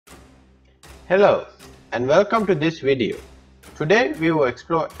Hello and welcome to this video. Today we will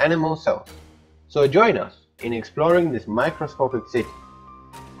explore animal cells. So join us in exploring this microscopic city.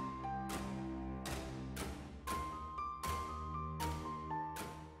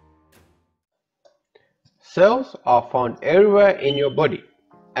 Cells are found everywhere in your body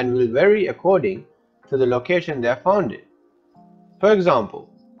and will vary according to the location they are found in. For example,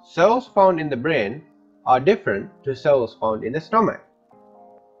 cells found in the brain are different to cells found in the stomach.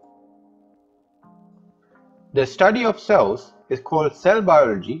 The study of cells is called cell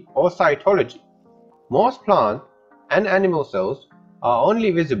biology or cytology. Most plant and animal cells are only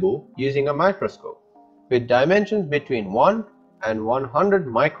visible using a microscope with dimensions between 1 and 100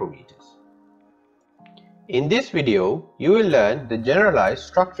 micrometers. In this video, you will learn the generalized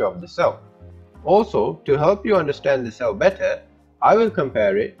structure of the cell. Also, to help you understand the cell better, I will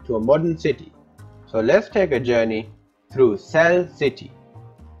compare it to a modern city. So let's take a journey through Cell City.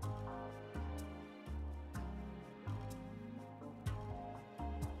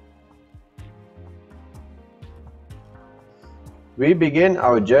 We begin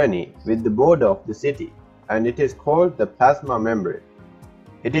our journey with the border of the city, and it is called the plasma membrane.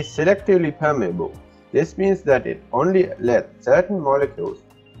 It is selectively permeable. This means that it only lets certain molecules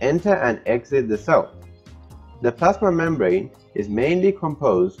enter and exit the cell. The plasma membrane is mainly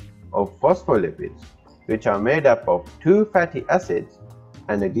composed of phospholipids, which are made up of 2 fatty acids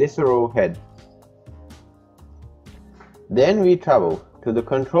and a glycerol head. Then we travel to the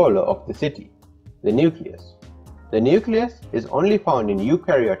controller of the city, the nucleus. The nucleus is only found in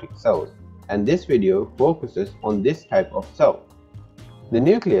eukaryotic cells, and this video focuses on this type of cell. The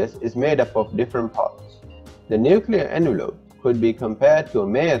nucleus is made up of different parts. The nuclear envelope could be compared to a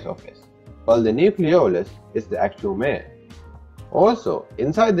mayor's office, while the nucleolus is the actual mayor. Also,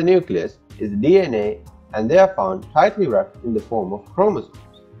 inside the nucleus is DNA, and they are found tightly wrapped in the form of chromosomes.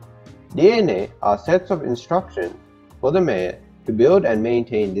 DNA are sets of instructions for the mayor to build and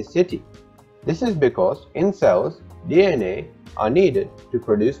maintain this city. This is because in cells, DNA are needed to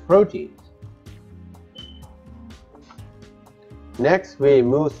produce proteins. Next, we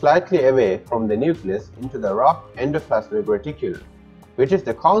move slightly away from the nucleus into the rough endoplasmic reticulum, which is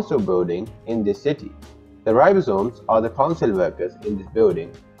the council building in this city. The ribosomes are the council workers in this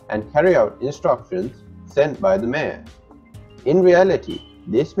building and carry out instructions sent by the mayor. In reality,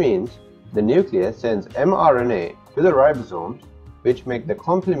 this means the nucleus sends mRNA to the ribosomes, which make the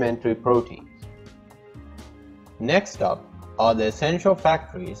complementary proteins. Next up are the essential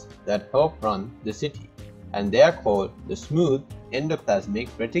factories that help run the city, and they are called the smooth endoplasmic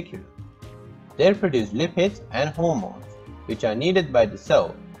reticulum. They produce lipids and hormones, which are needed by the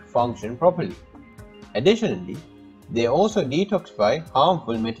cell to function properly. Additionally, they also detoxify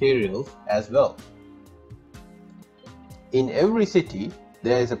harmful materials as well. In every city,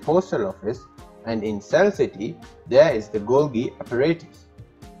 there is a postal office, and in Cell City, there is the Golgi Apparatus.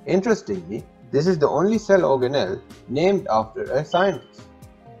 Interestingly, this is the only cell organelle named after a scientist.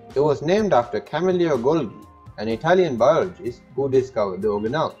 It was named after Camillo Golgi, an Italian biologist who discovered the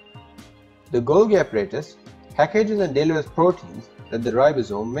organelle. The Golgi apparatus packages and delivers proteins that the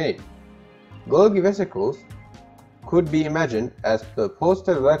ribosome made. Golgi vesicles could be imagined as the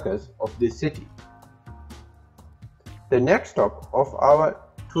postal workers of this city. The next stop of our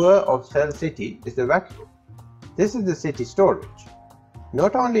tour of Cell City is the Vacuole. This is the city storage.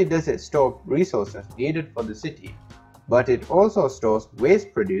 Not only does it store resources needed for the city, but it also stores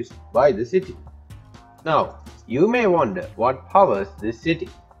waste produced by the city. Now, you may wonder what powers this city.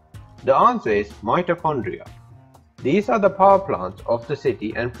 The answer is mitochondria. These are the power plants of the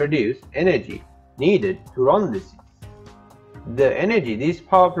city and produce energy needed to run the city. The energy these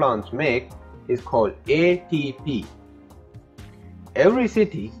power plants make is called ATP. Every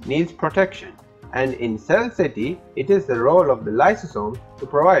city needs protection, and in Cell City, it is the role of the lysosome to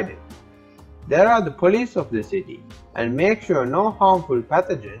provide it. They are the police of the city and make sure no harmful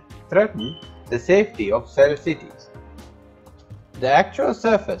pathogen threaten the safety of cell cities. The actual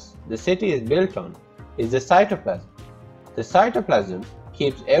surface the city is built on is the cytoplasm. The cytoplasm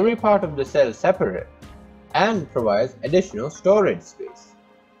keeps every part of the cell separate and provides additional storage space.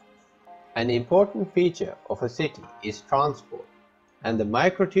 An important feature of a city is transport, and the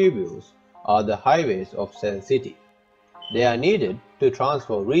microtubules are the highways of Cell City. They are needed to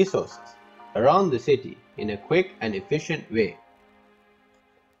transfer resources around the city in a quick and efficient way.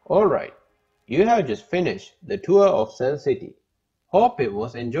 Alright, you have just finished the tour of Cell City. Hope it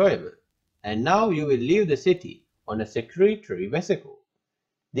was enjoyable, and now you will leave the city on a secretory vesicle.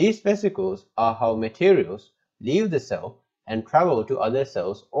 These vesicles are how materials leave the cell and travel to other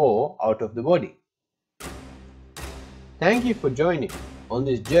cells or out of the body. Thank you for joining on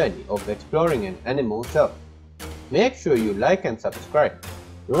this journey of exploring an animal cell. Make sure you like and subscribe.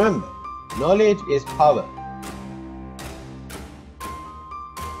 Remember, knowledge is power.